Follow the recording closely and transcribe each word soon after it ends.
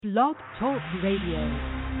Blog Talk Radio.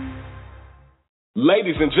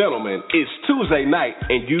 Ladies and gentlemen, it's Tuesday night,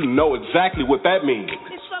 and you know exactly what that means.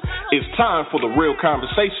 It's time for the real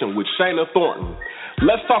conversation with Shana Thornton.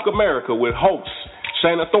 Let's Talk America with host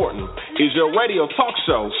Shana Thornton is your radio talk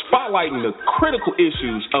show spotlighting the critical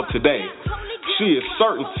issues of today. She is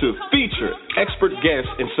certain to feature expert guests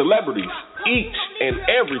and celebrities each and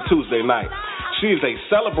every Tuesday night. She is a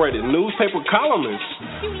celebrated newspaper columnist,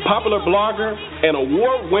 popular blogger, and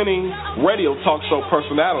award-winning radio talk show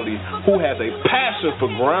personality who has a passion for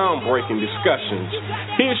groundbreaking discussions.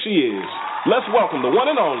 Here she is. Let's welcome the one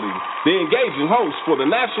and only, the engaging host for the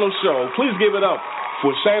national show. Please give it up for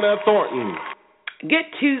Shana Thornton. Good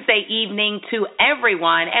Tuesday evening to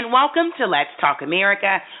everyone, and welcome to Let's Talk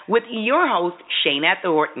America with your host, Shana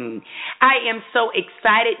Thornton. I am so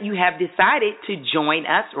excited you have decided to join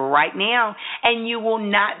us right now, and you will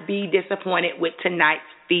not be disappointed with tonight's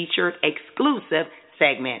featured exclusive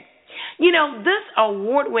segment. You know, this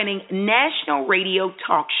award-winning national radio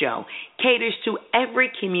talk show caters to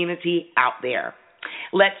every community out there.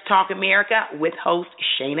 Let's Talk America with host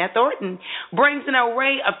Shana Thornton brings an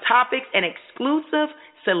array of topics and exclusive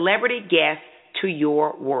celebrity guests to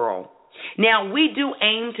your world. Now, we do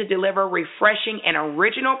aim to deliver refreshing and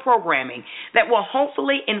original programming that will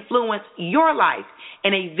hopefully influence your life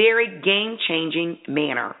in a very game-changing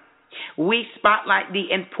manner. We spotlight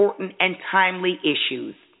the important and timely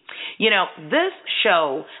issues. You know, this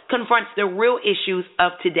show confronts the real issues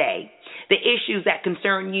of today, the issues that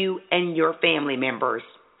concern you and your family members.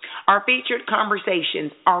 Our featured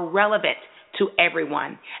conversations are relevant to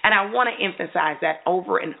everyone, and I want to emphasize that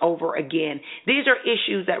over and over again. These are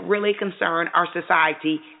issues that really concern our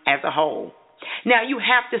society as a whole. Now, you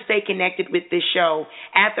have to stay connected with this show.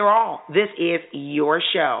 After all, this is your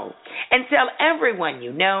show. And tell everyone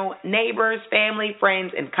you know, neighbors, family,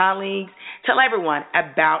 friends, and colleagues, tell everyone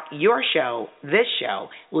about your show, this show,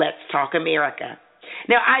 Let's Talk America.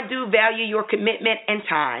 Now, I do value your commitment and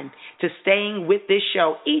time to staying with this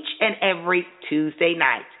show each and every Tuesday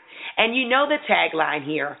night. And you know the tagline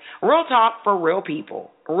here, real talk for real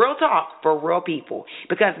people. Real talk for real people,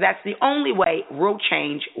 because that's the only way real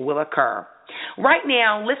change will occur. Right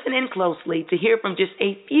now, listen in closely to hear from just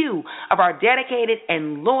a few of our dedicated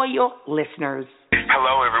and loyal listeners.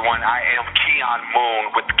 Hello, everyone. I am Keon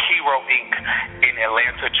Moon with Kiro Inc. in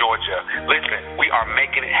Atlanta, Georgia. Listen, we are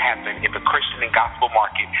making it happen in the Christian and gospel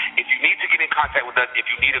market. If you need to get in contact with us, if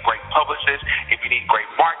you need a great publicist, if you need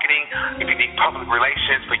great marketing, if you need public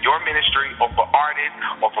relations for your ministry or for artists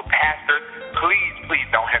or for pastors,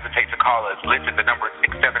 please don't hesitate to call us. Listen, the number is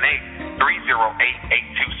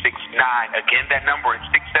 678-308-8269. Again, that number is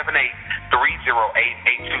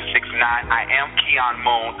 678-308-8269. I am Keon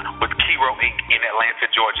Moon with Kiro Inc. in Atlanta,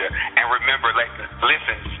 Georgia. And remember,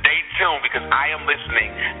 listen, stay tuned because I am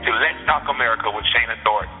listening to Let's Talk America with Shana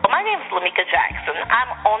Thornton. My name is Lamika Jackson. I'm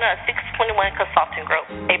owner of 621 Consulting Group,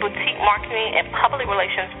 a boutique marketing and public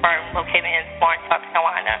relations firm located in Florence, South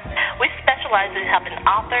Carolina. We specialize in helping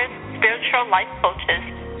authors, spiritual life coaches,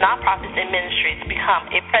 nonprofits, and ministries become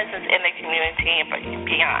a presence in the community and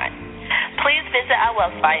beyond. Please visit our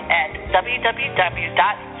website at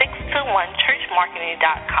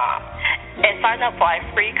www.621churchmarketing.com and sign up for a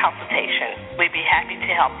free consultation. We'd be happy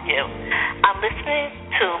to help you. I'm listening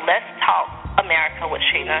to Let's Talk America with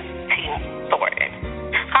Shana T. Thornton.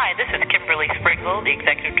 Hi, this is Kimberly Sprinkle, the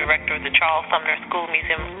Executive Director of the Charles Sumner School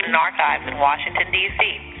Museum and Archives in Washington, D.C.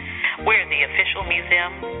 We're the official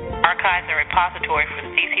museum, archives, and repository for the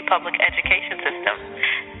D.C. public education system.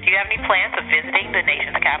 Do you have any plans of visiting the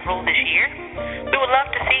nation's capital this year? We would love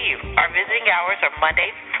to see you. Our visiting hours are Monday,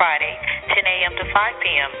 Friday, 10 a.m. to 5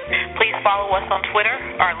 p.m. Please follow us on Twitter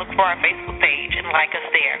or look for our Facebook page and like us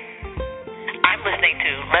there. I'm listening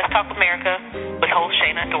to Let's Talk America with host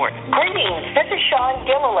Shana Thornton. Greetings. This is Sean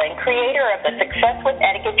Gilliland, creator of the Success with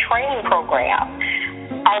Etiquette training program.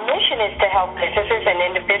 Our mission is to help businesses and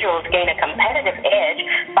individuals gain a competitive edge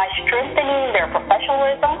by strengthening their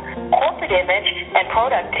professionalism, corporate image, and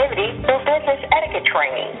productivity through business etiquette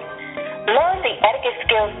training. Learn the etiquette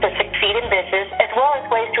skills to succeed in business as well as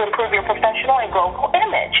ways to improve your professional and global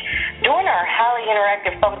image. During our highly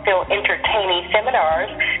interactive, fun-filled, entertaining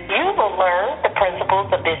seminars, you will learn the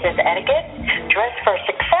principles of business etiquette, dress for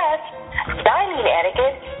success, dining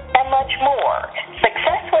etiquette, and much more.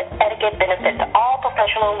 Success with Etiquette benefits all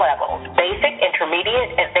professional levels, basic,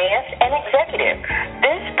 intermediate, advanced, and executive.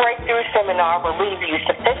 This breakthrough seminar will leave you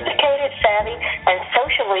sophisticated, savvy, and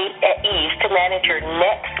socially at ease to manage your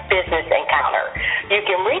next business encounter. You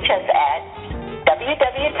can reach us at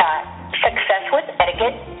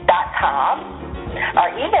www.successwithetiquette.com.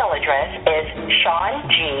 Our email address is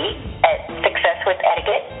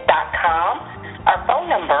seanG@successwithetiquette.com. Our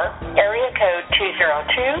phone number, area code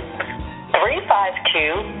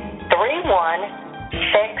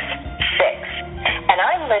 202-352-3166. And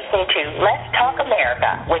I'm listening to Let's Talk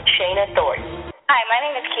America with Shana Thornton. Hi, my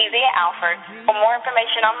name is Kezia Alford. For more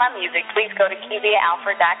information on my music, please go to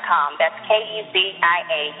KeziaAlford.com. That's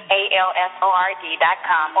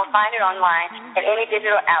KeziaAlford.com, or find it online at any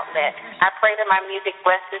digital outlet. I pray that my music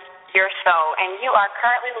blesses your soul. And you are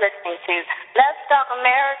currently listening to Let's Talk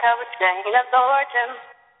America with Shana Thornton.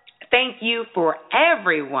 Thank you for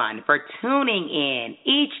everyone for tuning in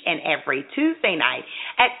each and every Tuesday night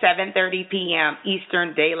at 7:30 p.m.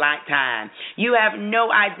 Eastern Daylight Time. You have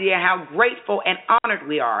no idea how grateful and honored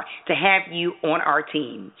we are to have you on our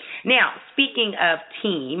team. Now, speaking of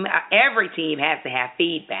team, every team has to have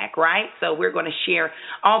feedback, right? So we're going to share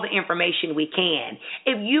all the information we can.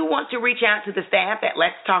 If you want to reach out to the staff at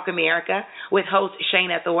Let's Talk America with host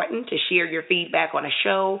Shana Thornton to share your feedback on a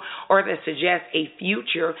show or to suggest a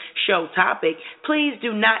future show topic, please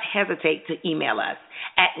do not hesitate to email us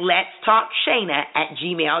at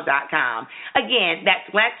letstalkshana@gmail.com. Again, that's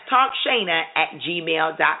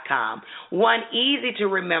letstalkshana@gmail.com. One easy to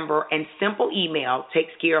remember and simple email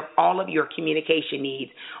takes care of all of your communication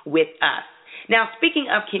needs with us. Now, speaking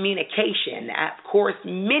of communication, of course,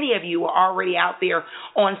 many of you are already out there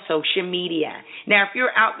on social media. Now, if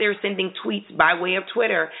you're out there sending tweets by way of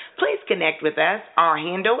Twitter, please connect with us. Our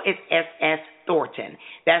handle is SS Thornton.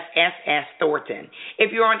 That's SS Thornton.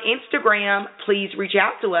 If you're on Instagram, please reach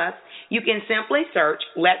out to us. You can simply search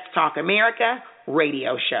Let's Talk America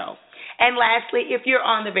Radio Show. And lastly, if you're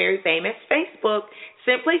on the very famous Facebook,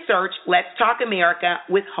 simply search Let's Talk America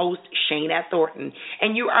with host Shana Thornton,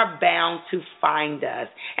 and you are bound to find us.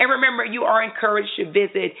 And remember, you are encouraged to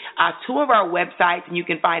visit two of our websites, and you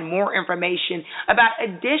can find more information about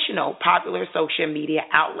additional popular social media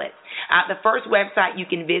outlets. The first website you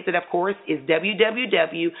can visit, of course, is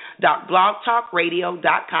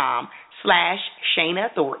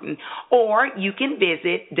www.blogtalkradio.com/Shana Thornton, or you can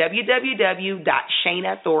visit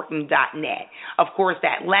www.shanathornton.net. Of course,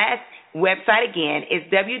 that last website again is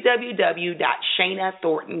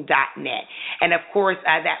www.shanathornton.net. And of course,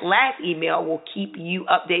 that last email will keep you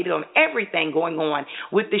updated on everything going on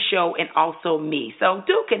with the show and also me. So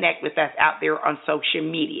do connect with us out there on social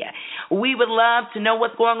media. We would love to know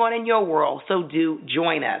what's going on in your world, so do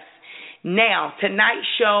join us. Now, tonight's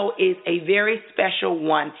show is a very special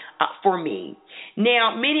one for me.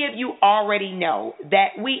 Now, many of you already know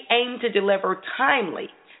that we aim to deliver timely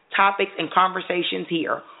topics and conversations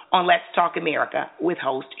here on Let's Talk America with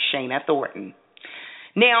host Shana Thornton.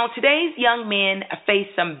 Now, today's young men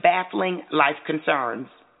face some baffling life concerns.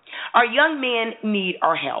 Our young men need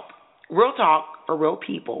our help. Real talk for real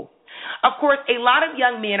people. Of course, a lot of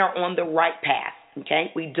young men are on the right path,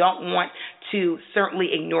 okay? We don't want to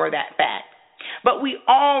certainly ignore that fact. But we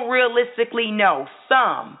all realistically know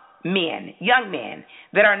some men, young men,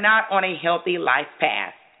 that are not on a healthy life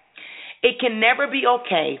path. It can never be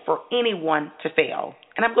okay for anyone to fail.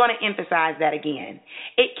 And I'm going to emphasize that again.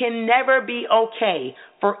 It can never be okay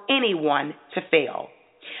for anyone to fail.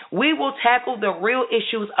 We will tackle the real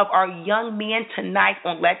issues of our young men tonight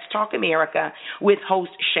on Let's Talk America with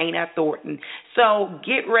host Shana Thornton. So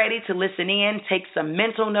get ready to listen in, take some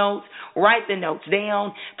mental notes, write the notes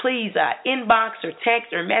down. Please inbox or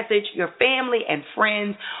text or message your family and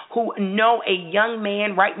friends who know a young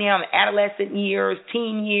man right now in adolescent years,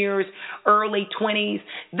 teen years, early 20s.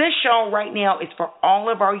 This show right now is for all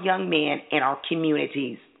of our young men in our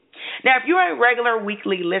communities. Now, if you're a regular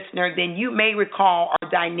weekly listener, then you may recall our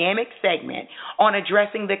dynamic segment on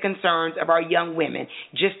addressing the concerns of our young women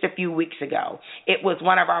just a few weeks ago. It was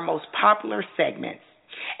one of our most popular segments.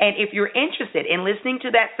 And if you're interested in listening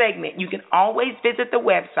to that segment, you can always visit the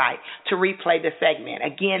website to replay the segment.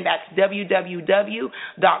 Again, that's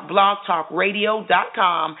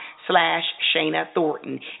www.blogtalkradio.com/Shana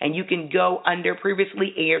Thornton. And you can go under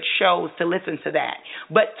previously aired shows to listen to that.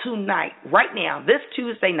 But tonight, right now, this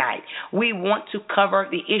Tuesday night, we want to cover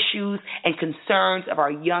the issues and concerns of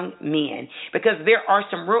our young men because there are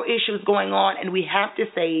some real issues going on and we have to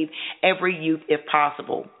save every youth if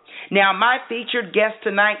possible. Now, my featured guest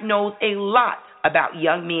tonight knows a lot about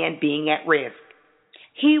young men being at risk.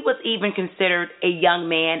 He was even considered a young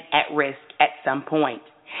man at risk at some point.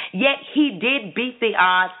 Yet he did beat the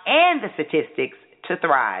odds and the statistics to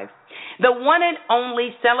thrive. The one and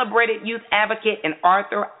only celebrated youth advocate and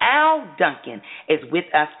author Al Duncan is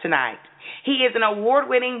with us tonight. He is an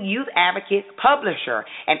award-winning youth advocate, publisher,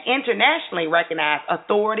 and internationally recognized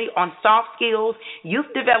authority on soft skills,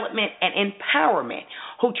 youth development, and empowerment,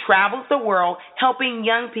 who travels the world helping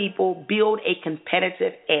young people build a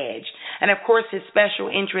competitive edge. And of course, his special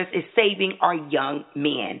interest is saving our young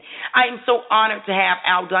men. I am so honored to have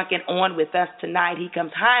Al Duncan on with us tonight. He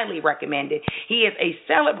comes highly recommended. He is a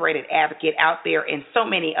celebrated advocate out there in so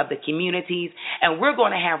many of the communities, and we're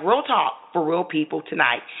going to have real talk for real people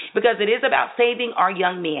tonight because it is about saving our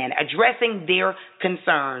young men, addressing their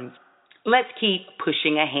concerns. Let's keep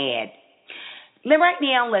pushing ahead. Right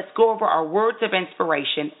now, let's go over our words of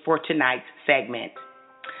inspiration for tonight's segment.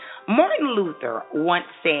 Martin Luther once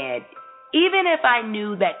said, "Even if I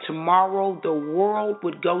knew that tomorrow the world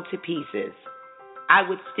would go to pieces, I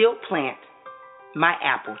would still plant my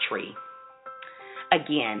apple tree."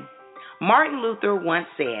 Again, Martin Luther once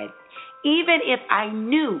said, "Even if I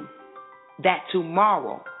knew that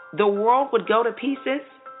tomorrow the world would go to pieces,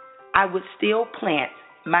 I would still plant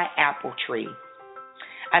my apple tree."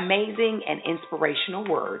 Amazing and inspirational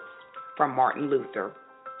words from Martin Luther.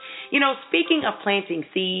 You know, speaking of planting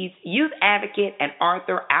seeds, youth advocate and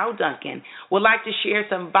author Al Duncan would like to share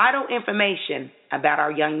some vital information about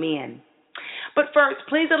our young men. But first,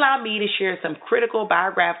 please allow me to share some critical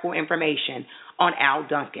biographical information on Al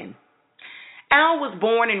Duncan. Al was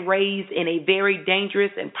born and raised in a very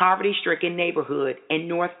dangerous and poverty-stricken neighborhood in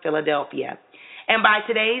North Philadelphia, and by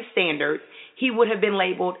today's standards, he would have been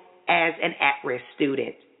labeled as an at-risk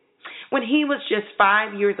student. When he was just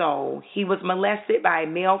 5 years old, he was molested by a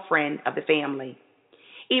male friend of the family.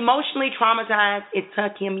 Emotionally traumatized, it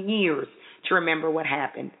took him years to remember what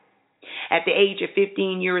happened. At the age of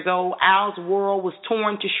 15 years old, Al's world was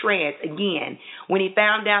torn to shreds again when he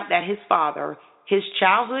found out that his father, his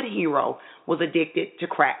childhood hero, was addicted to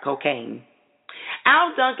crack cocaine.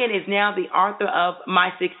 Al Duncan is now the author of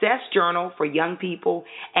My Success Journal for Young People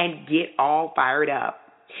and Get All Fired Up.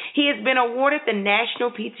 He has been awarded the National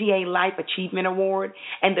PTA Life Achievement Award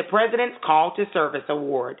and the President's Call to Service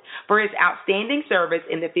Award for his outstanding service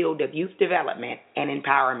in the field of youth development and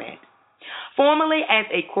empowerment. Formerly as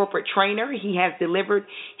a corporate trainer, he has delivered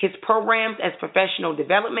his programs as professional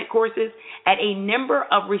development courses at a number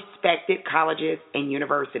of respected colleges and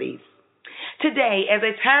universities. Today, as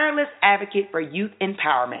a tireless advocate for youth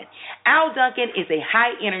empowerment, Al Duncan is a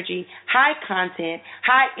high-energy, high-content,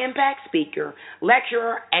 high-impact speaker,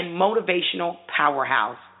 lecturer, and motivational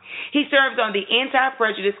powerhouse. He serves on the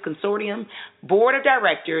Anti-Prejudice Consortium Board of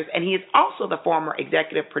Directors, and he is also the former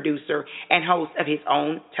executive producer and host of his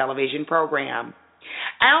own television program.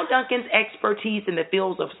 Al Duncan's expertise in the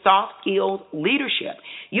fields of soft skills, leadership,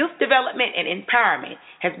 youth development, and empowerment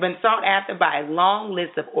has been sought after by a long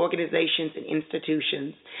list of organizations and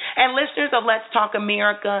institutions. And listeners of Let's Talk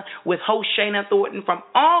America with host Shana Thornton from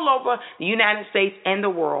all over the United States and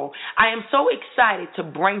the world, I am so excited to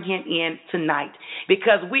bring him in tonight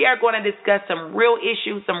because we are going to discuss some real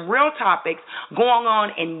issues, some real topics going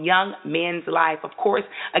on in young men's life. Of course,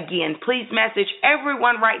 again, please message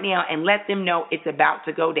everyone right now and let them know it's about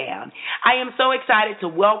to go down. I am so excited to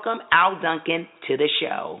welcome Al Duncan to the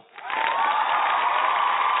show.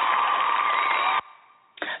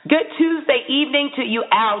 Good Tuesday evening to you,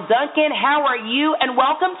 Al Duncan. How are you? And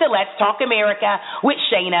welcome to Let's Talk America with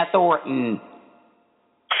Shana Thornton.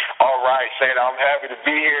 All right, Shana, I'm happy to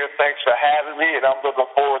be here. Thanks for having me, and I'm looking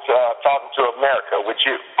forward to talking to America with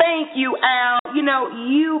you. Thank you, Al. You know,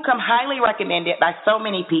 you come highly recommended by so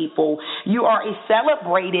many people. You are a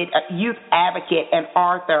celebrated youth advocate and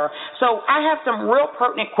author. So I have some real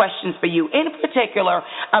pertinent questions for you, in particular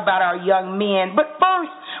about our young men. But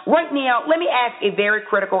first, right now, let me ask a very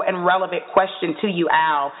critical and relevant question to you,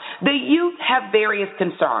 Al. The youth have various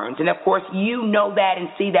concerns, and of course, you know that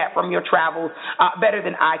and see that from your travels better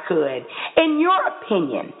than I could. In your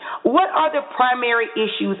opinion, what are the primary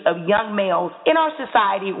issues of young males in our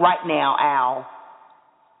society right now, Al?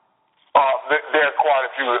 There are quite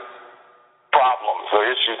a few problems or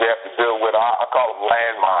issues they have to deal with. I call them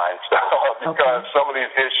landmines because some of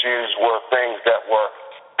these issues were things that were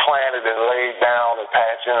planted and laid down in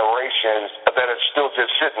past generations that are still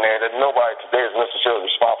just sitting there that nobody today is necessarily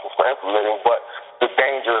responsible for implementing, but the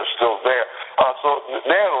danger is still there. So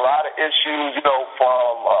there are a lot of issues, you know,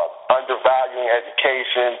 from undervaluing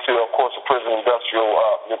education to, of course, the prison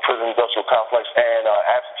industrial complex and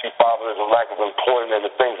absentee fathers and lack of employment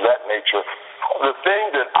and things of that nature. The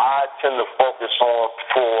thing that I tend to focus on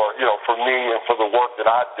for me and for the work that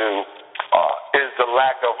I do is the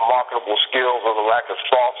lack of marketable skills or the lack of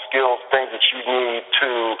soft skills, things that you need to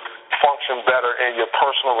function better in your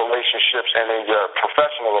personal relationships and in your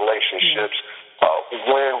professional relationships.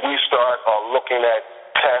 When we start looking at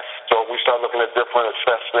tests So we started looking at different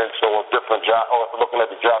assessments or different job, or looking at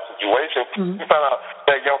the job situation. We found out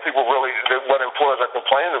that young people really, what employers are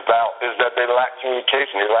complaining about is that they lack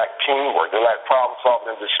communication, they lack teamwork, they lack problem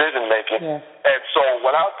solving and decision making. And so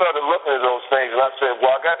when I started looking at those things, and I said,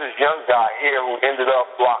 well, I got this young guy here who ended up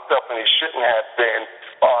locked up and he shouldn't have been.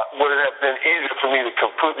 Would it have been easier for me to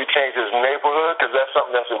completely change his neighborhood? Because that's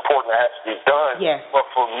something that's important that has to be done. But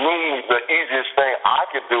for me, the easiest thing I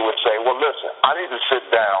could do is say, well, listen, I need to sit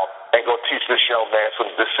down and go teach this young man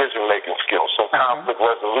some decision-making skills, some conflict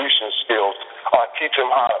resolution skills, teach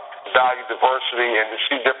him how to value diversity and to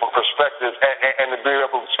see different perspectives and to be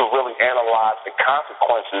able to really analyze the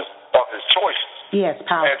consequences of his choices.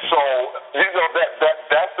 Powerful. And so,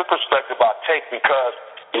 that's the perspective I take, because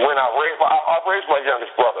when I raised my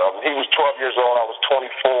youngest brother. He was 12 years old. I was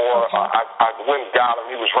 24. I went and got him.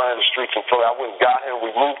 He was running the streets in Philly. I went and got him.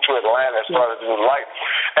 We moved to Atlanta and started a new life.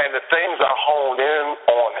 And the things I honed in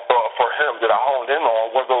on for him that I honed in on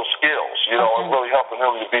were those skills, and really helping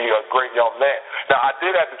him to be a great young man. Now, I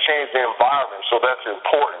did have to change the environment, so that's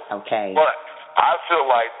important. But I feel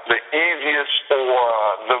like the easiest or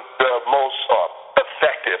the most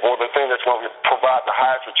effective, or the thing that's going to provide the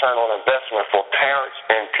highest return on investment for parents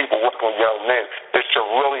and people working with young men, is to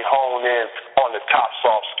really hone in on the top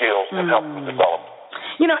soft skills and help them develop.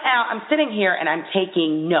 Al, I'm sitting here and I'm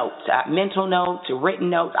taking notes, mental notes, written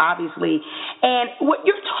notes, obviously. And what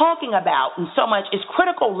you're talking about and so much is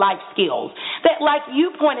critical life skills that, like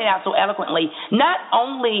you pointed out so eloquently, not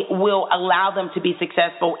only will allow them to be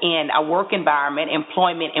successful in a work environment,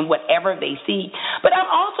 employment, and whatever they seek, but I'm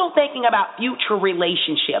also thinking about future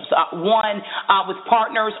relationships, with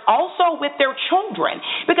partners, also with their children,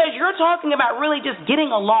 because you're talking about really just getting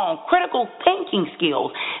along, critical thinking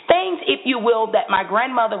skills, things, if you will, that my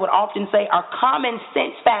grandmother would often say are common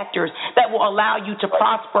sense factors that will allow you to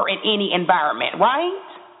prosper in any environment, right?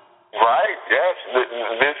 Right, yes.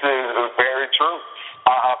 This is very true.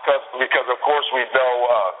 Because, of course, we know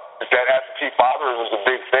that absentee fathering is a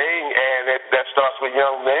big thing, and that starts with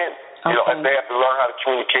young men. And they have to learn how to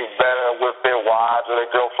communicate better with their wives or their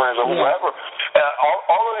girlfriends or whoever.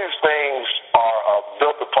 All of these things are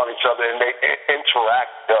built upon each other, and they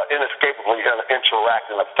inescapably interact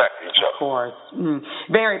and affect each other. Of course.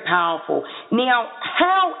 Very powerful. Now,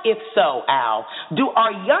 how, if so, Al, do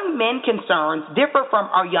our young men concerns differ from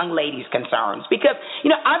our young ladies' concerns? Because,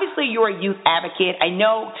 obviously you're a youth advocate. I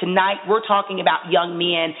know tonight we're talking about young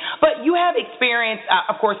men, but you have experience,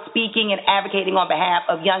 of course, speaking and advocating on behalf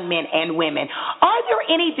of young men and women. Are there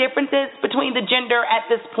any differences between the gender at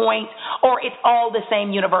this point, or it's all the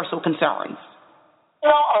same universal concerns?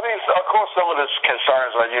 No, of course, some of the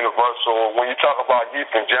concerns are universal. When you talk about youth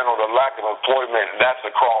in general, the lack of employment, that's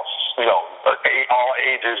across, all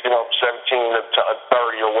ages, 17 to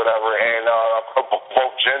 30 or whatever, and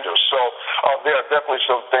both genders. So there are definitely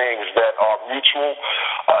some things that are mutual.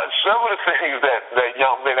 Some of the things that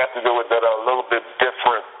young men have to do with that are a little bit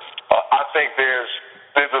different. I think there's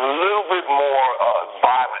a little bit more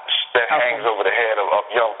violence that hangs over the head of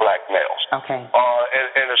young black males.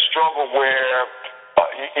 And a struggle where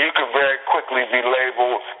you can very quickly be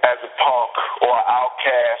labeled as a punk or an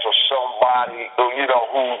outcast or somebody who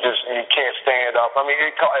just you can't stand up.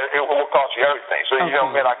 It will cost you everything. So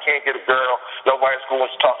man, I can't get a girl. Nobody in school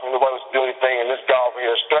wants to talk to me. Nobody wants to do anything, and this guy over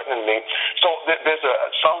here is threatening me. So there's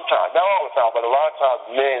sometimes, not all the time, but a lot of times,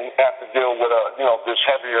 men have to deal with this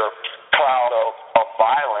heavier cloud of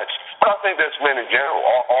violence. But I think that's men in general,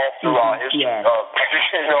 all through our history.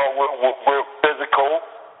 We're physical.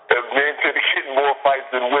 Men tend to get more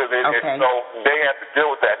fights than women, and so they have to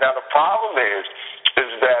deal with that. Now, the problem is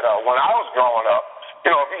that when I was growing up,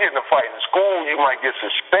 if you get in a fight in school, you might get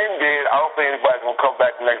suspended. I don't think anybody's going to come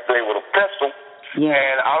back the next day with a pistol.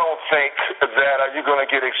 And I don't think that you're going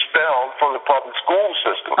to get expelled from the public school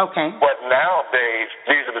system. But nowadays,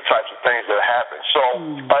 these are the types of things that happen. So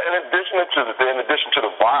in addition to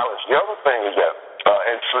the violence, the other thing is that,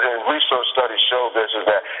 and research studies show this, is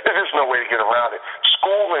that there's just no way to get around it.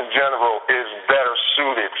 School in general is better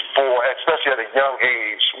suited for, especially at a young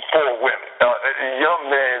age, for women. Young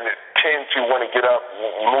men tend to want to get up,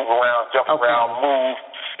 move around, jump around, move,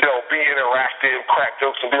 be interactive, crack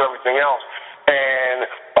jokes, and do everything else. And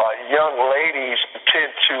young ladies tend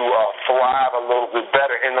to thrive a little bit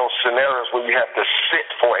better in those scenarios where you have to sit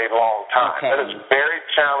for a long time. That is very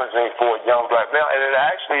challenging for a young black male, and it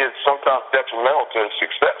actually is sometimes detrimental to his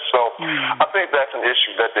success. So I think that's an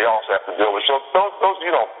issue that they also have to deal with. So those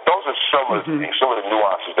are some of the things, some of the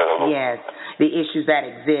nuances that are the issues that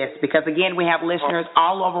exist. Because again, we have listeners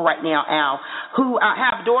all over right now, Al, who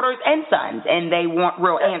have have daughters and sons, and they want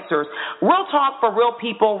real answers. Real talk for real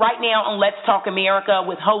people right now on Let's Talk America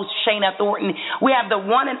with host Shana Thornton. We have the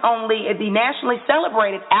one and only, the nationally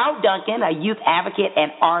celebrated Al Duncan, a youth advocate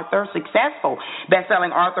and author, successful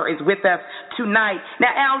best-selling author, is with us tonight.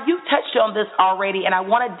 Now, Al, you've touched on this already, and I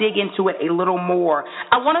want to dig into it a little more.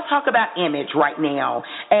 I want to talk about image right now.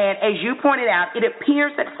 And as you pointed out, it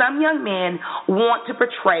appears that some young men want to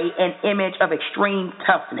portray an image of extreme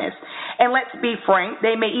toughness. And let's be frank,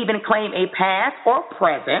 they may even claim a past or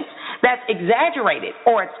present that's exaggerated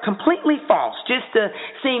or it's completely false just to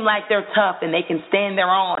seem like they're tough and they can stand their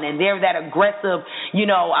own and they're that aggressive,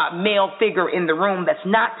 male figure in the room that's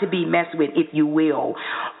not to be messed with, if you will.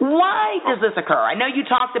 Why does this occur? I know you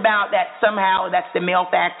talked about that somehow that's the male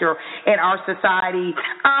factor in our society,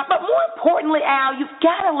 but more importantly, Al, you've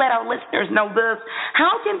got to let our listeners know this.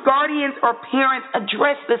 How can guardians or parents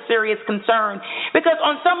address this serious concern? Because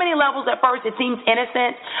on so many levels at first it seems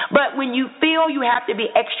innocent, but when you feel you have to be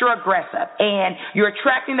extra aggressive and you're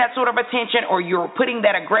attracting that sort of attention or you're putting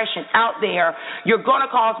that aggression out there, you're going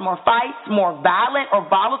to cause more fights, more violent or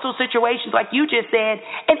volatile situations like you just said,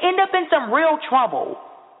 and end up in some real trouble.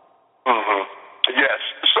 Mm-hmm. Yes.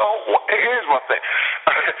 So here's my thing.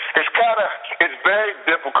 It's very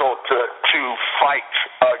difficult to fight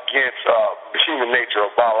against human nature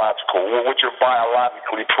or biological, what you're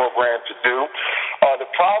biologically programmed to do. The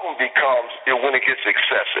problem becomes when it gets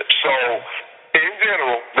excessive. So in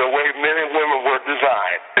general, the way men and women were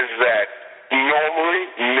designed is that normally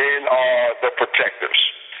men are the protectors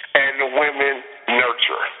and the women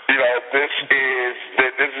nurture.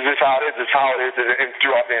 This is just how it is. It's how it is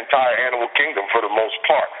throughout the entire animal kingdom for the most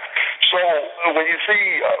part. So when you see,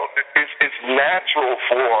 it's natural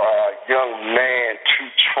for a young man to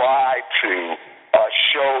try to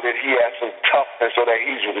show that he has some toughness or that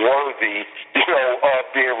he's worthy, of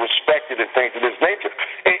being respected and things of this nature.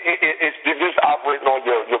 It's just operating on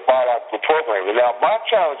your biological programming. Now, my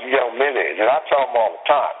challenge to young men is, and I tell them all the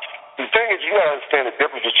time, the thing is you got to understand the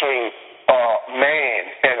difference between man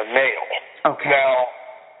and a male. Okay. Now,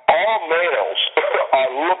 all males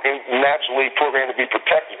are looking naturally programmed to be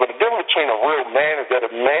protected, but the difference between a real man is that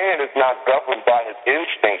a man is not governed by his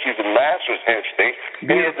instincts. He's a master's instinct.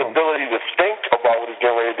 Beautiful. He has the ability to think about what he's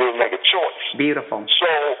getting ready to do and make a choice. Beautiful.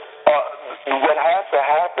 So what has to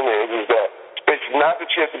happen is that it's not that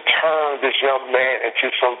you have to turn this young man into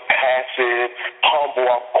some passive, humble,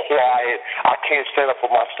 I'm quiet, I can't stand up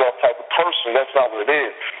for myself type of person. That's not what it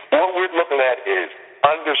is. What we're looking at is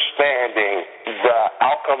understanding the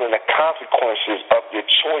outcome and the consequences of your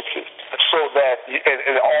choices so that,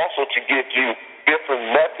 and also to give you different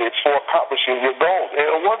methods for accomplishing your goals.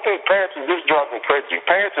 And one thing parents, and this drives me crazy,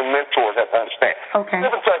 parents and mentors have to understand. Okay.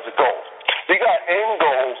 Different types of goals. You got end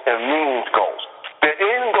goals and means goals. The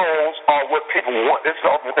end goals are what people want. This is the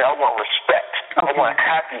ultimate thing. I want respect. Okay. I want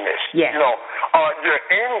happiness. Yes. Your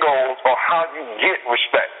end goals are how you get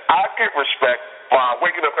respect. I get respect by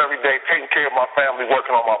waking up every day, taking care of my family,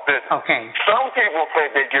 working on my business. Okay. Some people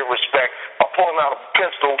think they get respect by pulling out a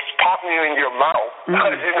pistol, popping you in your mouth,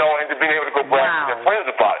 and being able to go brag to their friends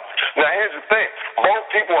about it. Now, here's the thing: most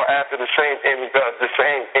people are after the same end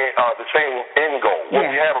goal. What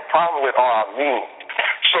we have a problem with are our means.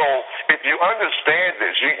 So if you understand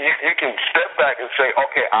this, you can step back and say,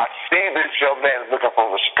 okay, I see this young man is looking for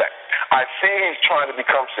respect. I see he's trying to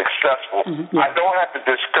become successful. Mm-hmm. I don't have to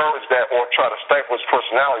discourage that or try to stifle his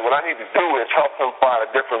personality. What I need to do is help him find a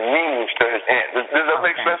different means to his end. Does that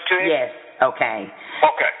make sense to you? Yes. Okay.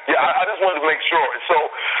 Okay. Yeah, I just wanted to make sure. So,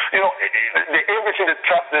 the image and the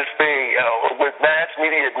toughness thing, with mass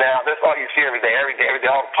media now, that's all you see every day,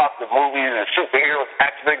 all the popular movies and superheroes,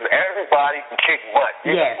 action figures, everybody can kick butt.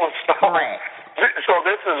 Yes, correct. So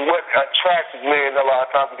this is what attracts men a lot of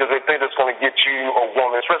times because they think it's going to get you a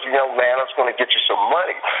woman, especially a young man, it's going to get you some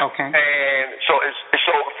money. Okay. And so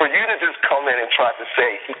for you to just come in and try to say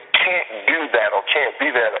he can't do that or can't be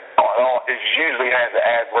that at all, it usually has an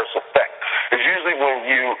adverse effect. It's usually when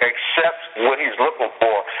you accept what he's looking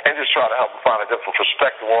for and just try to help him find a different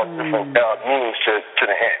perspective or different means to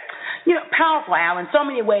the end. Powerful, Al. In so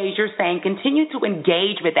many ways, you're saying continue to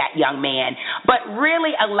engage with that young man, but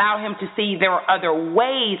really allow him to see there are other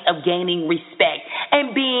ways of gaining respect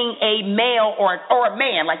and being a male or a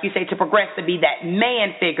man, like you say, to progress to be that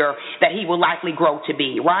man figure that he will likely grow to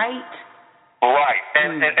be, right? Right.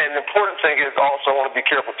 And the important thing is also I want to be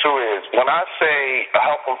careful, too, is when I say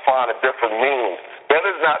help him find a different means, that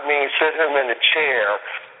does not mean sit him in a chair.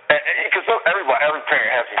 Because every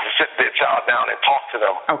parent has to sit their child down and talk to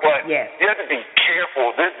them. Okay, but yes. You have to be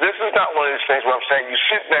careful. This is not one of those things where I'm saying you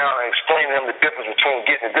sit down and explain to them the difference between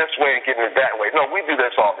getting it this way and getting it that way. No, we do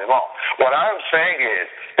this all day long. What I'm saying is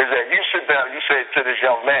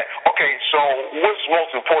young man. Okay, so what's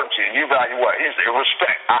most important to you? You value what? He said,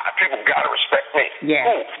 respect. People got to respect me. Yeah.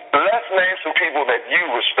 Cool. Let's name some people that you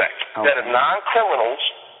respect, that are non-criminals,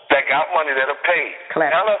 that got money, that are paid.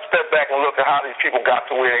 Clever. Now let's step back and look at how these people got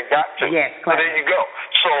to where they got to. Yes, so there you go.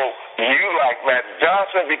 So you like Magic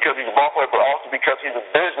Johnson because he's a ball player, but also because he's a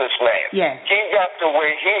businessman. Yes. He got to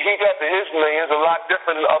where he got to his millions a lot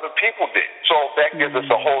different than other people did. So that gives us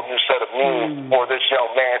a whole new set of meaning for this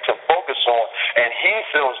young man to focus on, and he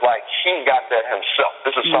feels like he got that himself.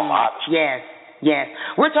 This is something obvious. Yes. Yes.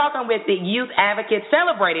 We're talking with the youth advocate,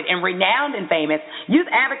 celebrated and renowned and famous youth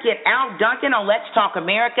advocate Al Duncan on Let's Talk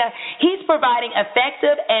America. He's providing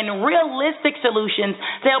effective and realistic solutions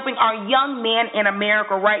to helping our young men in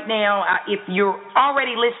America right now. If you're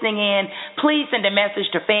already listening in, please send a message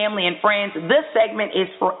to family and friends. This segment is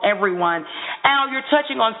for everyone. Al, you're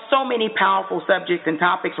touching on so many powerful subjects and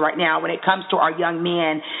topics right now when it comes to our young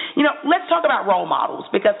men. You know, let's talk about role models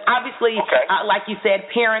because obviously, like you said,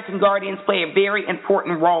 parents and guardians play a very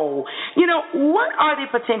important role. You know, what are the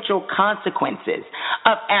potential consequences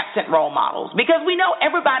of absent role models? Because we know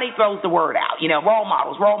everybody throws the word out, you know, role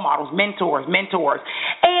models, mentors.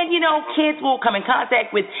 And, you know, kids will come in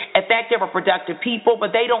contact with effective or productive people,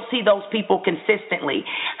 but they don't see those people consistently.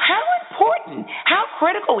 How important, how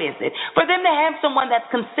critical is it for them to have someone that's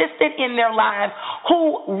consistent in their lives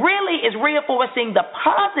who really is reinforcing the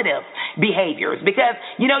positive behaviors? Because,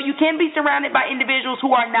 you know, you can be surrounded by individuals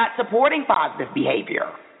who are not supporting positive behavior.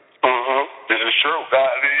 This is true.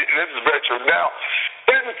 This is very true. Now,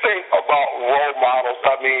 here's the thing about role models.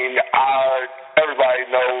 I mean, everybody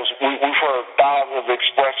knows we've heard thousands of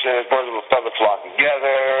expressions, birds of a feather flock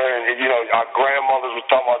together, and you know, our grandmothers were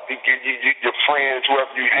talking about your friends,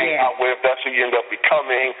 whoever you hang out with, that's who you end up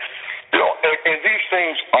becoming. You know, and these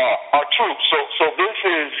things are true. So this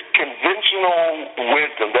is conventional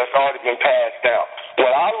wisdom that's already been passed down.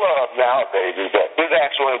 What I love nowadays is that there's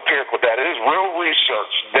actual empirical data. There's real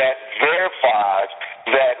research that verifies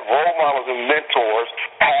that role models and mentors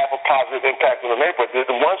have a positive impact on the neighborhood.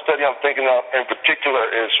 The one study I'm thinking of in particular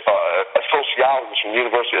is a sociologist from the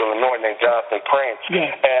University of Illinois named Jonathan Crane.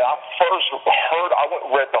 And I first heard, I went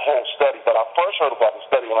and read the whole study, but I first heard about the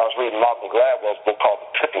study when I was reading Malcolm Gladwell's book called The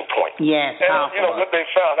Tipping Point. Yes, and, you know, what they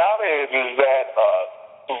found out is that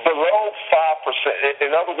below 5%,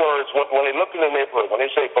 in other words, when they look in the neighborhood, when they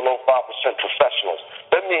say below 5% professionals,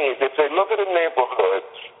 that means if they look at a neighborhood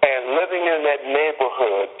and living in that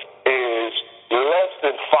neighborhood is less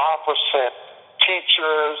than 5%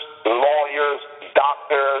 teachers, lawyers,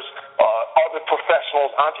 doctors, other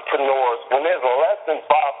professionals, entrepreneurs, when there's less than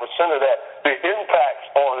 5% of that, the impacts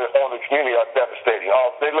on the community are devastating.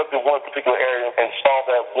 They looked at one particular area and saw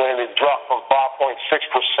that when it dropped from 5.6%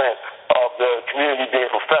 of the community being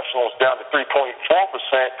professionals down to 3.4%,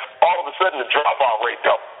 all of a sudden the dropout rate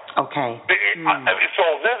doubled. Okay. So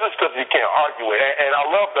this is because you can't argue it. And I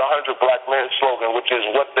love the 100 Black Men slogan, which is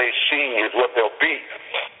what they see is what they'll be.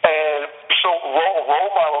 And so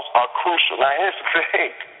role models are crucial. Now, here's the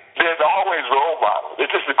thing. There's always role models.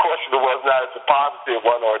 It's just a question of whether or not it's a positive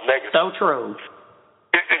one or a negative. So true.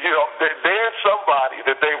 You know, there's somebody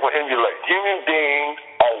that they will emulate. Human beings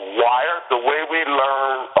are wired. The way we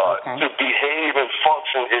learn to behave and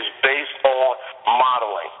function is based on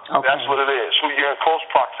modeling. That's what it is. Who you're in close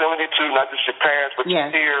proximity to, not just your parents, but your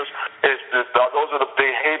peers. Those are the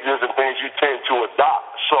behaviors and things you tend to adopt.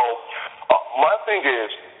 So my thing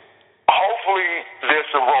is, hopefully there's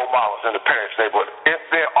some role models in the parents' neighborhood. If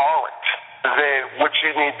there aren't, then what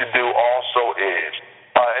you need to do also is,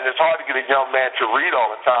 and it's hard to get a young man to read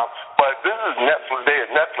all the time, but this is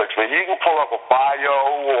Netflix. Man. You can pull up a bio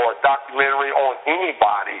or a documentary on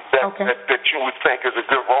anybody that you would think is a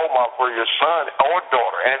good role model for your son or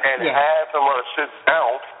daughter, and have him or her sit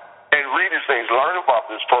down and read these things, learn about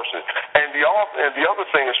this person. And the other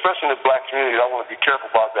thing, especially in the Black community, I want to be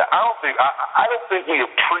careful about that. I don't think we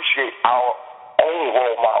appreciate our own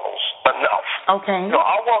role models enough. Okay. You know,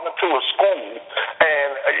 I walk into a school and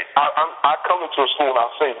I come into a school and I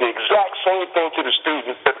say the exact same thing to the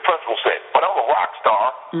students that the principal said, but I'm a rock star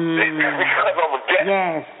because I'm a guest.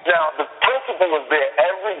 Yes. Now, the principal is there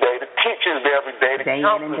every day, the teacher is there every day, the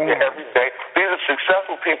counselor is there every day. These are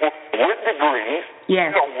successful people with degrees, you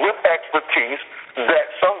know, with expertise that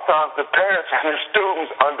sometimes the parents and the students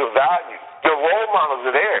undervalue. The role models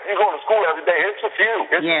are there. If you go to school every day, it's a few.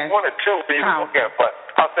 It's one or two for you to look at. But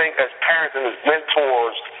I think as parents and as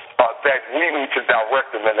mentors, that we need to direct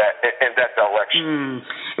them in that direction.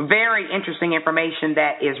 Very interesting information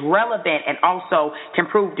that is relevant and also can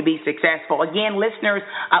prove to be successful. Again, listeners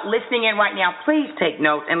listening in right now, please take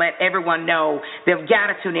notes and let everyone know they've got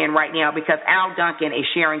to tune in right now because Al Duncan is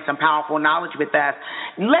sharing some powerful knowledge with us.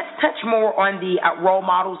 Let's touch more on the role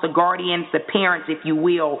models, the guardians, the parents, if you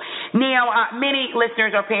will. Now, many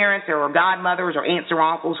listeners are parents or godmothers or aunts or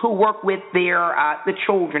uncles who work with their the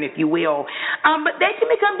children, if you will. But they can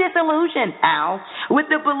become disillusioned, Al, with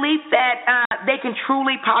the belief that they can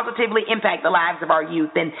truly positively impact the lives of our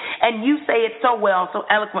youth. And you say it so well, so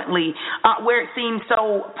eloquently, where it seems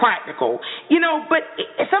so practical. But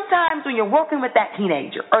sometimes when you're working with that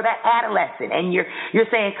teenager or that adolescent and you're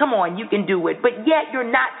saying, come on, you can do it, but yet you're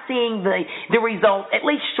not seeing the results, at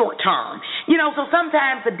least short term. So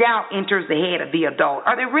sometimes the doubt enters the head of the adult.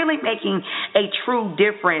 Are they really making a true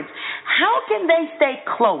difference? How can they stay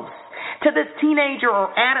close to this teenager or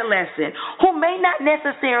adolescent who may not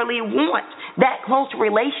necessarily want that close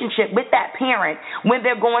relationship with that parent when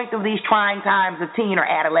they're going through these trying times of teen or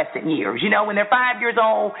adolescent years? When they're 5 years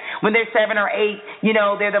old, when they're 7 or 8,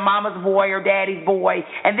 they're the mama's boy or daddy's boy,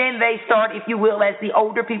 and then they start, if you will, as the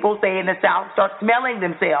older people say in the South, start smelling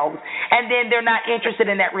themselves, and then they're not interested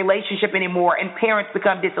in that relationship anymore, and parents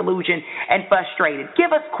become disillusioned and frustrated. Give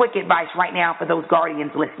us quick advice right now for those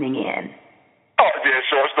guardians listening in. Oh, yeah,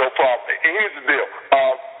 sure, it's no problem. Here's the deal.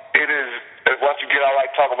 It is, once again, I like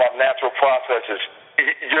to talk about natural processes.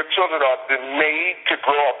 Your children are made to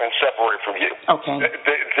grow up and separate from you. Okay.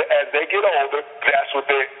 As they get older, that's what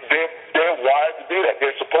they're wired to do that.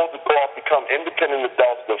 They're supposed to grow up, become independent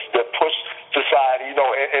adults that push society,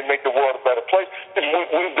 and make the world a better place.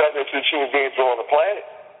 We've done this since human beings are on the planet.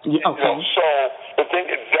 Yeah, okay. So the thing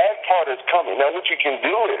is, that part is coming. Now, what you can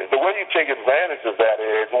do is, the way you take advantage of that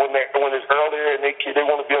is when it's earlier and they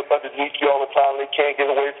want to be up underneath you all the time and they can't get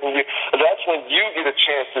away from you, that's when you get a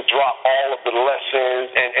chance to drop all of the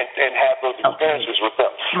lessons and have those experiences with them.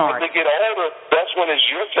 Smart. When they get older, that's when it's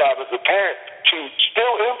your job as a parent to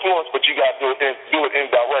still influence, but you got to do it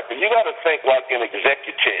indirectly. You got to think like an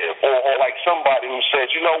executive or like somebody who says,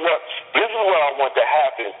 you know what, this is what I want to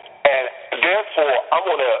happen, and therefore I'm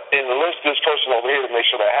going to enlist this person over here to make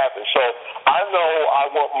sure that happens. So I know I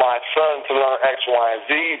want my son to learn X, Y, and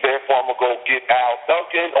Z, therefore I'm going to go get Al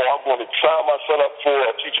Duncan, or I'm going to sign my son up for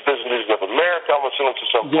Teacher Business of America. I'm going to send him to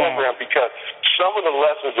some program because some of the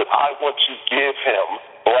lessons that I want to give him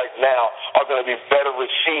right now are going to be better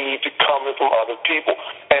received coming from other people.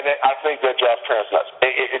 And I think that drives parents nuts.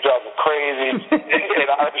 It drives them crazy, and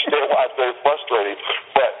I understand why it's very frustrating,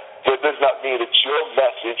 but that does not mean that your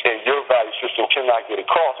message and your value system cannot get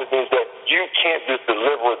across. It means that you can't just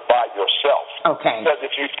deliver it by yourself. Okay. Because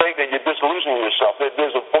if you think that you're disillusioning yourself,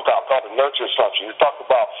 there's a book out called The Nurture Assumption. It talks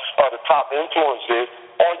about the top influences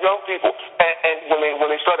on young people. And when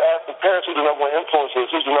they start asking parents who the number one influence is,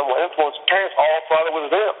 who's the number one influence, parents all thought it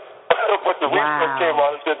was them. But the research came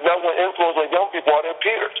out and said number one influence on young people are their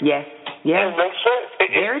peers. Yes. Yeah. And it makes sense.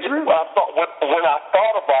 Very true. When I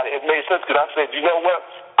thought about it, it made sense because I said, you know what?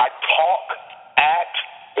 I talk, act,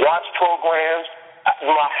 watch programs.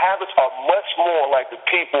 My habits are much more like the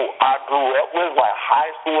people I grew up with, like high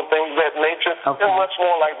school and things of that nature. Okay. They're much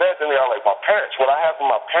more like that than they are like my parents. What I have from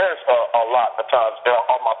my parents a lot of times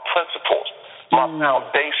are my principles, my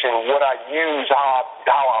foundation, what I use, how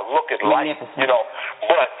I look at life,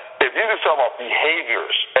 But if you just talk about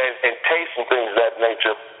behaviors and tastes and things of that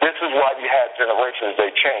nature, this is why you have generations, they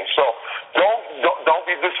change. So don't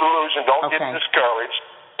be disillusioned. Don't get discouraged.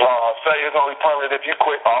 Failure is only permanent if you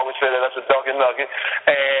quit. I always say that's a Duncan nugget.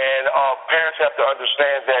 And parents have to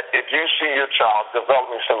understand that if you see your child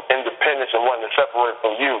developing some independence and wanting to separate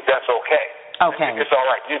from you, that's okay. Okay. It's all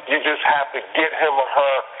right. You just have to get him or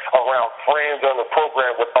her around friends on the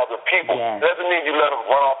program with other people. Yes. Doesn't mean you let them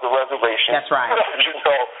run off the reservation. That's right.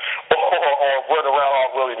 or run around all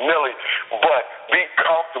willy-nilly. But be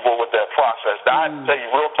comfortable with that process. Now, I tell you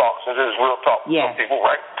real talk, since this is real talk for some people,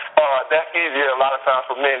 right? That's easier a lot of times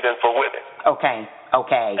for men than for women. Okay.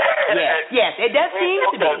 Yes, it does seem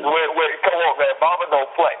to be. Come on, man. Mama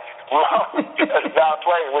don't play. Not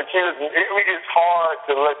playing with you. It's hard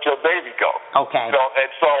to let your baby go. Okay.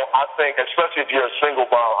 And so I think, especially if you're a single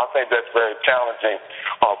mom, I think that's very challenging.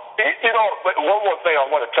 But one more thing I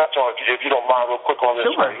want to touch on, if you don't mind, real quick on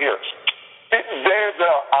this right here. I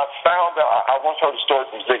once heard a story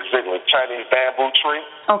from Zig Ziglar, Chinese bamboo tree.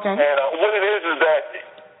 Okay. And what it is that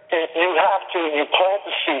you plant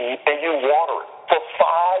the seed and you water it for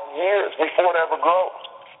 5 years before it ever grows.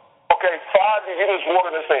 Okay, 5 years, you just water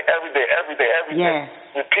this thing every day. Yes.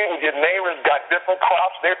 The people, your neighbors got different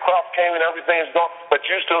crops. Their crops came and everything is gone, but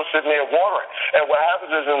you're still sitting there watering. And what happens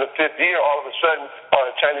is in the 5th year, all of a sudden, a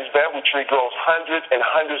Chinese bamboo tree grows hundreds and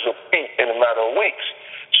hundreds of feet in a matter of weeks.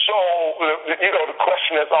 So, the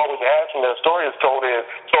question that's always asked when that story is told is,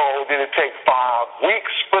 so did it take 5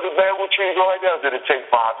 weeks for the bamboo tree to grow like that, or did it take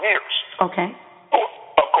 5 years? Okay.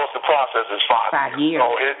 Of course, the process is 5 years.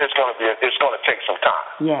 So it's going to take some time.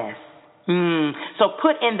 Yes. So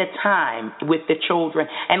put in the time with the children.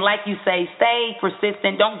 And like you say, stay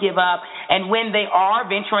persistent. Don't give up. And when they are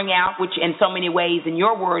venturing out, which in so many ways, in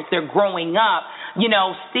your words, they're growing up,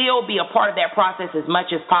 still be a part of that process as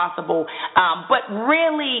much as possible. But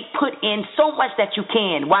really put in so much that you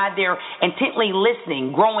can while they're intently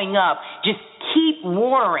listening, growing up. Just keep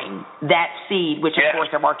watering that seed, which, of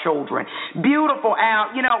course, are our children. Beautiful,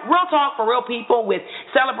 Al. Real talk for real people with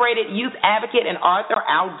celebrated youth advocate and author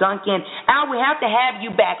Al Duncan. Al, we have to have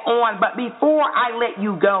you back on, but before I let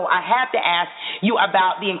you go, I have to ask you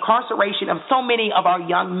about the incarceration of so many of our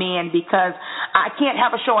young men, because I can't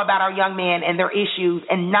have a show about our young men and their issues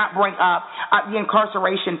and not bring up the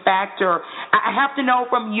incarceration factor. I have to know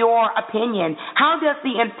from your opinion, how does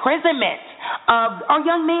the imprisonment of our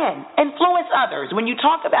young men influence others? When you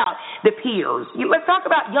talk about the peers, let's talk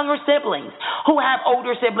about younger siblings who have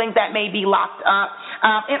older siblings that may be locked up,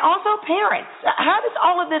 and also parents. How does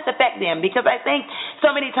all of this affect them? Because I think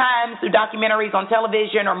so many times through documentaries on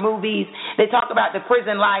television or movies, they talk about the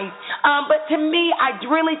prison life, but to me, I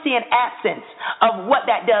really see an absence of what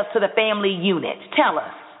that does to the family unit. Tell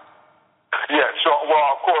us. Yeah,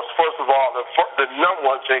 of course, first of all, the number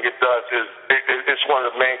one thing it does is it's one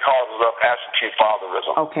of the main causes of absentee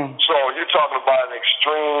fatherism. Okay. So you're talking about an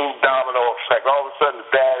extreme domino effect. All of a sudden, the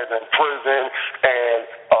dad is in prison, and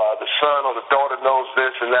the son or the daughter knows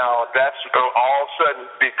this, and now that's all of a sudden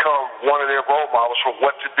become one of their role models for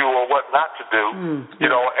what to do or what not to do,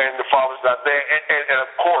 and the father's not there. And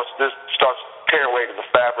of course, this starts tearing away the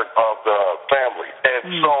fabric of the family.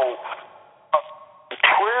 And so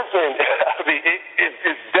prison,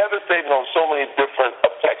 it's devastating on so many different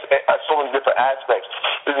effects, so many different aspects.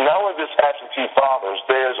 Not only just absentee fathers,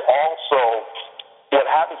 there's also what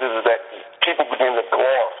happens is that people begin to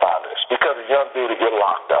glorify this, because a young dude to get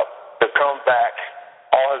locked up, to come back,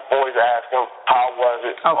 all his boys ask him, how was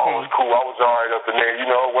it? Okay. Oh, it was cool. I was all right up in there. You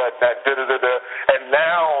know what? That da-da-da-da. And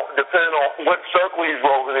now, depending on what circle he's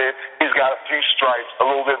rolling in, he's got a few stripes, a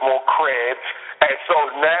little bit more cred. And so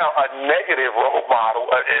now a negative role model,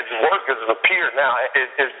 his work as a peer now,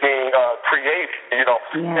 is being created,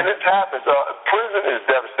 And this happens. Prison is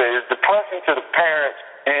devastating. It's depressing to the parents.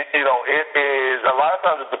 It is, a lot of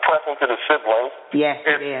times it's depressing to the siblings. Yes,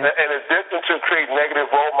 it is. In addition to creating negative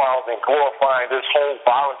role models and glorifying this whole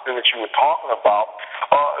violence thing that you were talking about,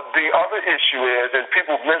 the other issue is, and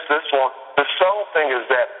people miss this one, the subtle thing is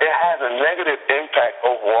that it has a negative impact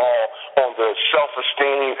overall on the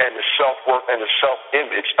self-esteem and the self-worth and the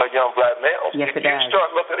self-image of young black males. Yes, it does. You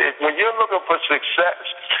start looking at it, when you're looking for success,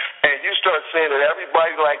 and you start seeing that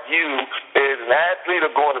everybody like you is an athlete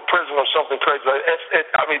or going to prison or something crazy,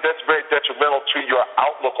 that's very detrimental to your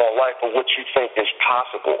outlook on life or what you think is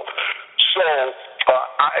possible. So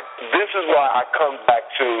this is why I come back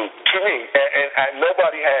to me, and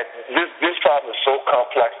nobody had, this problem is so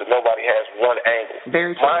complex that nobody has one angle.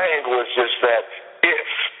 Very true. My angle is just that if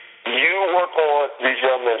you work on these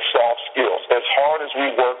young men's soft skills as hard as we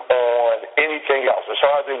work on anything else, as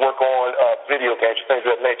hard as they work on video games, things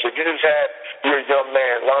of that nature, if you just had your young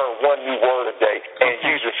man learn one new word a day and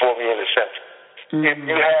use it for me in a sentence. Mm-hmm.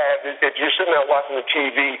 If you're sitting there watching the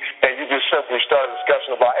TV and you just simply start a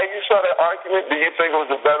discussion about, hey, you saw that argument, do you think it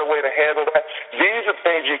was a better way to handle that? These are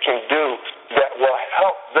things you can do that will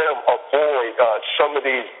help them avoid some of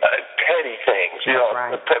these petty things,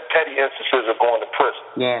 right. Petty instances of going to prison.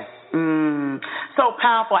 Yes. So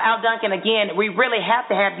powerful. Al Duncan, again, we really have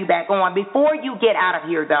to have you back on. Before you get out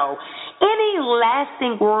of here, though, any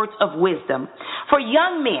lasting words of wisdom for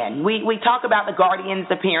young men? We talk about the guardians,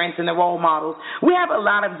 the parents, and the role models. We have a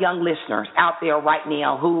lot of young listeners out there right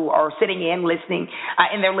now who are sitting in, listening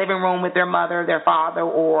in their living room with their mother, their father,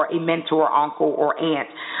 or a mentor, uncle, or aunt.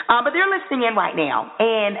 But they're listening in right now,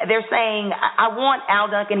 and they're saying, I want Al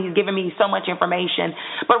Duncan. He's giving me so much information,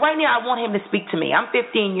 but right now I want him to speak to me. I'm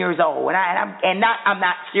 15 years old, and I'm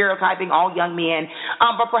not stereotyping all young men,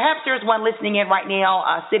 but perhaps there's one listening in right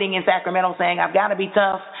now, sitting in Sacramento, saying, I've got to be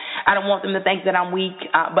tough. I don't want them to think that I'm weak,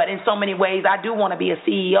 but in so many ways, I do want to be a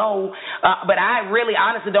CEO, but I really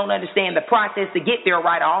honestly don't understand the process to get there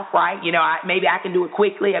right off, right? You know, maybe I can do it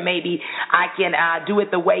quickly, or maybe I can do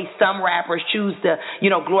it the way some rappers choose to, you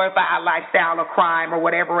know, glorify a lifestyle of crime or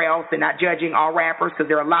whatever else, and not judging all rappers, because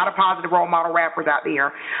there are a lot of positive role model rappers out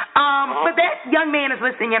there. But that young man is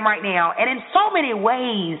listening in right now, and in so many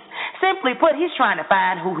ways, simply put, he's trying to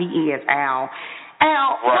find who he is, Al.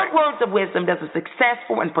 Al, what words of wisdom does a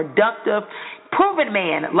successful and productive, proven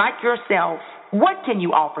man like yourself, what can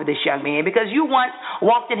you offer this young man? Because you once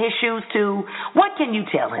walked in his shoes too. What can you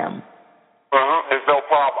tell him? It's no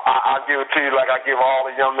problem. I'll give it to you like I give all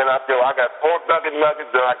the young men I do. I got 4 Duncan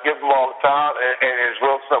nuggets that I give them all the time, and it's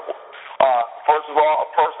real simple. First of all, a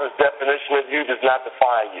person's definition of you does not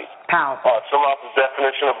define you. Powerful. Someone else's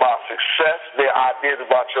definition about success, their ideas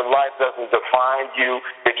about your life doesn't define you.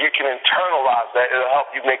 If you can internalize that, it'll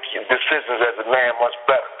help you make your decisions as a man much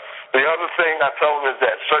better. The other thing I tell them is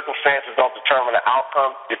that circumstances don't determine the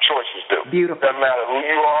outcome, your choices do. Beautiful. Doesn't matter who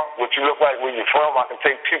you are, what you look like, where you're from. I can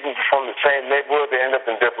take people from the same neighborhood, they end up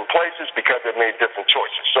in different places because they made different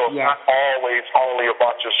choices. So it's not always only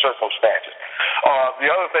about your circumstances. The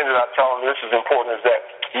other thing that I tell them, this is important, is that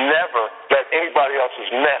never let anybody else's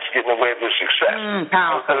mess get in the way of your success.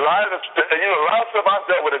 A lot of stuff I've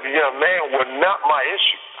dealt with as a young man were not my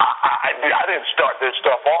issue. I didn't start this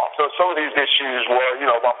stuff off. So some of these issues were, you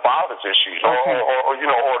know, my father's issues, or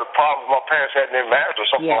the problems my parents had in their marriage, or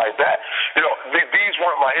something like that. You know, these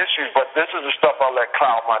weren't my issues, but this is the stuff I let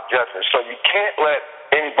cloud my judgment. So you can't let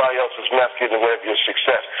anybody else's mess get in the way of your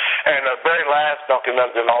success. And the very last Duncan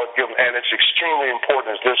nugget I always give them, and it's extremely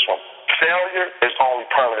important, is this one: failure is only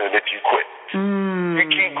permanent if you quit. You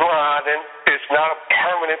keep grinding. It's not a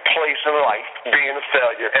permanent place in life being a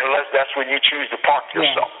failure, unless that's where you choose to park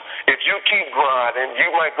yourself. If you keep grinding,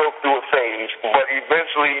 you might go through a phase, but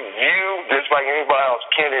eventually you, just like anybody else,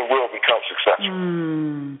 can and will become successful.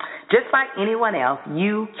 Just like anyone else,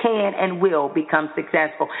 you can and will become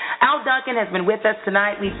successful. Al Duncan has been with us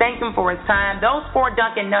tonight. We thank him for his time. Those 4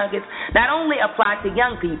 Duncan nuggets not only apply to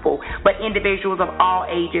young people, but individuals of all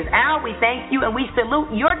ages. Al, we thank you, and we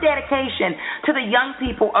salute your dedication to the young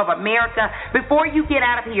people of America. Before you get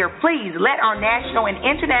out of here, please let our national and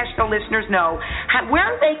international listeners know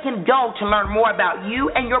where they can go to learn more about you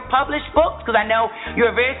and your published books, because I know you're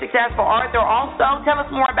a very successful author also. Tell us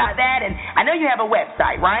more about that, and I know you have a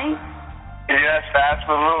website, right? Yes,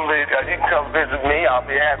 absolutely. You can come visit me. I'll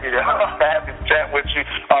be happy to chat with you.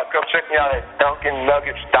 Come check me out at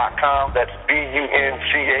DuncanNuggets.com. That's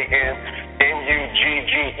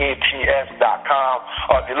DuncanNuggets.com.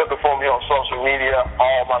 If you're looking for me on social media,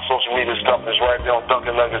 all my social media stuff is right there on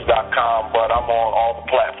DuncanNuggets.com, but I'm on all the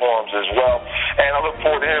platforms as well. And I look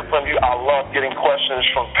forward to hearing from you. I love getting questions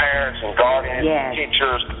from parents and guardians and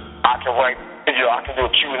teachers. I can write, I can do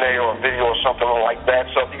a Q&A or a video or something like that.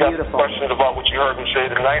 So if you got questions about what you heard me say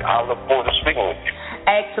tonight, I look forward to speaking with you.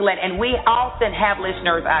 Excellent. And we often have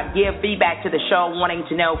listeners give feedback to the show, wanting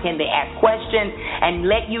to know, can they ask questions, and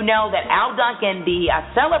let you know that Al Duncan, the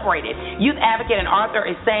celebrated youth advocate and author,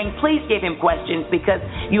 is saying please give him questions, because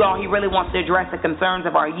he really wants to address the concerns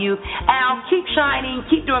of our youth. Al, keep shining,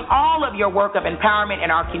 keep doing all of your work of empowerment in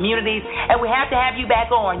our communities, and we have to have you back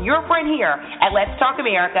on. Your friend here at Let's Talk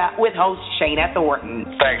America with host Shana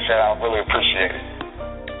Thornton. Thanks, Shana. I really appreciate it.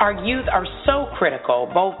 Our youth are so critical,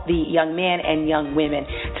 both the young men and young women.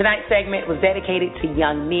 Tonight's segment was dedicated to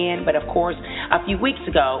young men, but of course, a few weeks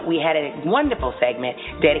ago, we had a wonderful segment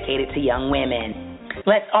dedicated to young women.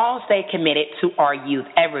 Let's all stay committed to our youth,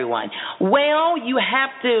 everyone. Well, you have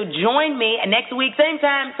to join me next week, same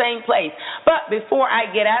time, same place. But before I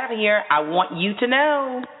get out of here, I want you to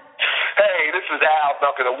know. Hey, this is Al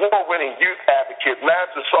Duncan, award-winning youth advocate,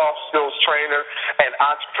 master soft skills trainer, and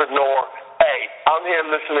entrepreneur. Hey, I'm here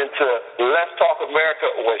listening to Let's Talk America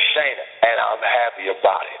with Shana, and I'm happy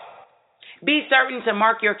about it. Be certain to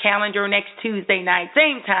mark your calendar next Tuesday night,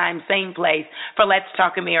 same time, same place, for Let's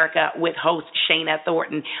Talk America with host Shana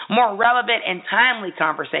Thornton. More relevant and timely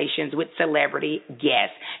conversations with celebrity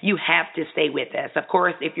guests. You have to stay with us. Of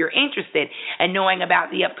course, if you're interested in knowing about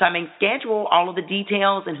the upcoming schedule, all of the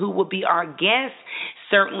details, and who will be our guests,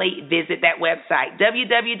 certainly visit that website,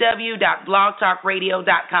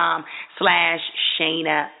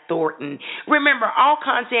 www.blogtalkradio.com/Shana Thornton. Remember, all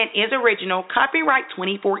content is original, copyright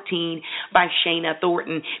 2014 by Shana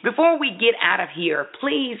Thornton. Before we get out of here,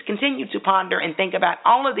 please continue to ponder and think about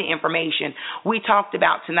all of the information we talked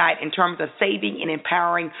about tonight in terms of saving and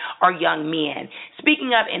empowering our young men.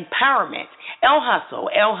 Speaking of empowerment, El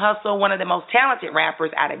Hustle, one of the most talented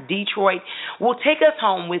rappers out of Detroit, will take us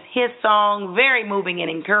home with his song, very moving and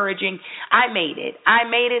encouraging. I made it.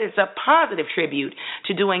 It's a positive tribute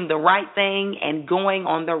to doing the right thing and going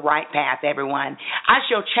on the right path, everyone. I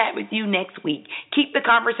shall chat with you next week. Keep the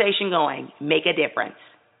conversation going. Make a difference.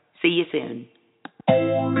 See you soon.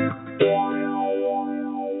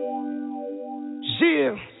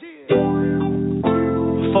 Yeah.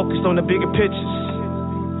 Focused on the bigger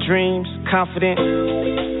pictures. Dreams, confident.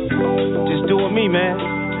 Just doing me, man.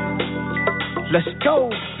 Let's go.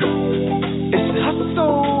 It's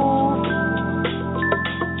hustle.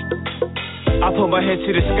 I put my head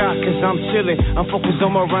to the sky cause I'm chillin'. I'm focused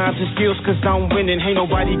on my rhymes and skills cause I'm winning. Ain't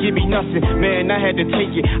nobody give me nothing, man, I had to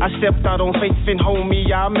take it. I stepped out on faith and homie,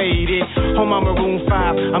 I made it. Home on Maroon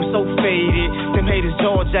 5, I'm so faded. Them haters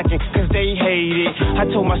jaw-jacking cause they hate it. I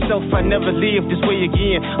told myself I never live this way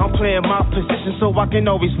again. I'm playing my position so I can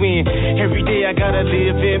always win. Every day I gotta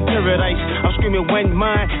live in paradise. I'm screaming when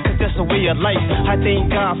mine cause that's a way of life. I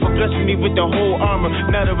thank God for blessing me with the whole armor.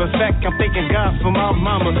 Matter of fact, I'm thanking God for my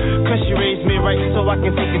mama cause she raised me right so I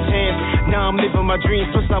can take a chance. Now I'm living my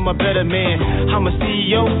dreams, plus I'm a better man. I'm a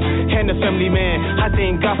CEO and a family man. I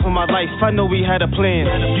thank God for my life, I know we had a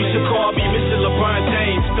plan. You should call me Mr. LeBron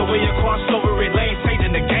James. The way you crossed over it lane,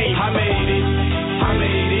 changing the game. I made it, I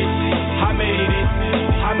made it, I made it,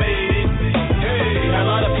 I made it. Hey, a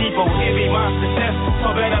lot of people envy my success.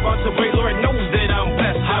 So bad about the great Lord knows that I'm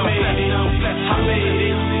blessed. I made it, I made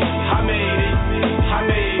it, I made it, I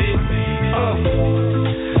made it.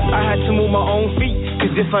 I had to move my own feet,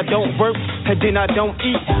 cause if I don't work, then I don't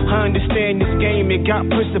eat. I understand this game, it got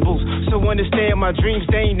principles. So understand my dreams,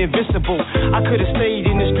 they ain't invincible. I could've stayed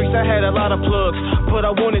in the streets, I had a lot of plugs, but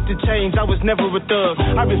I wanted to change, I was never a thug.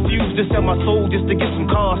 I refused to sell my soul just to get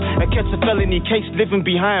some cars and catch a felony case living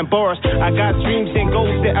behind bars. I got dreams and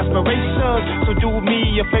goals, they're aspirations. So do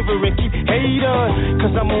me a favor and keep haters,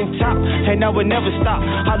 cause I'm on top and I will never stop.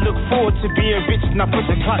 I look forward to being rich, not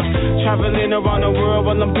pushing clocks. Traveling around the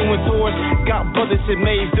world while I'm doing tours. Got brothers and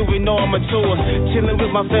maids doing all my tours. Chilling with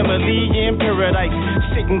my family in paradise.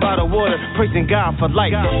 Sitting by the water, praising God for life.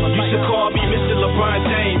 You should call me Mr. LeBron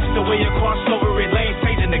James. The way you crossed over it lane,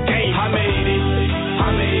 changing the game. I made it, I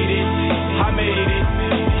made it, I made it,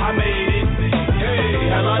 I made it.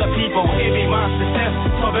 Hey, a lot of people envy my success.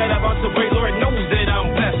 So bad about the great Lord knows that I'm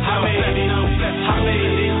blessed. I made it, I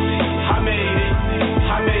made it, I made it,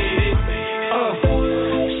 I made it.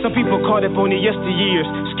 Some people caught up on the yesteryears,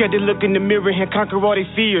 scared to look in the mirror and conquer all their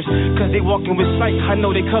fears. Cause they walking with sight, I know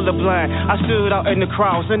they colorblind. I stood out in the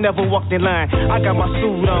crowds, I never walked in line. I got my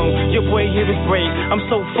suit on, your boy here is brave. I'm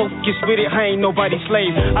so focused with it, I ain't nobody's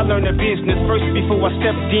slave. I learned the business first before I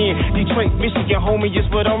stepped in. Detroit, Michigan, homie, is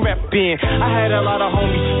what I'm reppin'. I had a lot of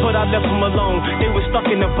homies, but I left them alone. They were stuck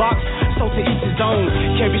in the box, so to each his own.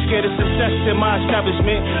 Can't be scared of success in my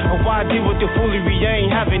establishment. Or why deal with the foolery, I ain't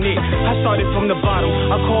having it. I started from the bottom,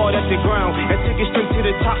 I called at the ground and took it straight to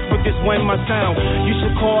the top, but this went my sound. You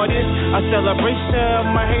should call this a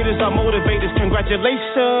celebration. My haters are motivators,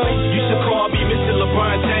 congratulations. You should call me Mr.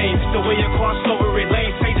 LeBron James. The way you crossed over it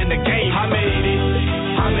lane, changing the game. I made it,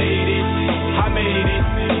 I made it, I made it,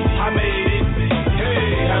 I made it.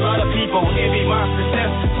 Hey, a lot of people envy my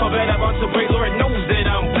success. So bad about the great Lord knows that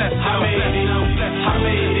I'm blessed. I made it, I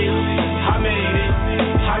made it, I made it,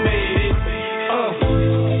 I made it.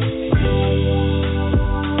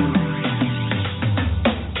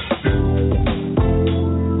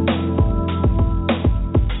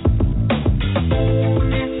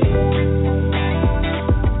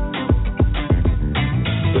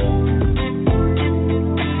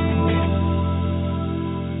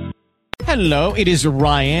 Hello, it is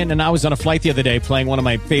Ryan, and I was on a flight the other day playing one of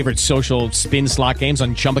my favorite social spin slot games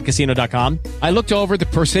on ChumbaCasino.com. I looked over at the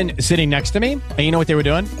person sitting next to me, and you know what they were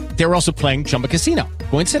doing? They were also playing Chumba Casino.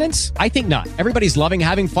 Coincidence? I think not. Everybody's loving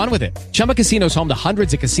having fun with it. Chumba Casino is home to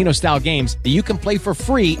hundreds of casino-style games that you can play for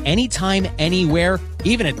free anytime, anywhere,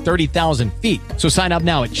 even at 30,000 feet. So sign up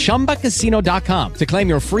now at ChumbaCasino.com to claim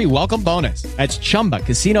your free welcome bonus. That's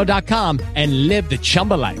ChumbaCasino.com and live the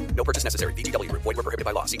Chumba life. No purchase necessary. VGW. Void where prohibited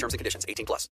by law. See terms and conditions. 18+.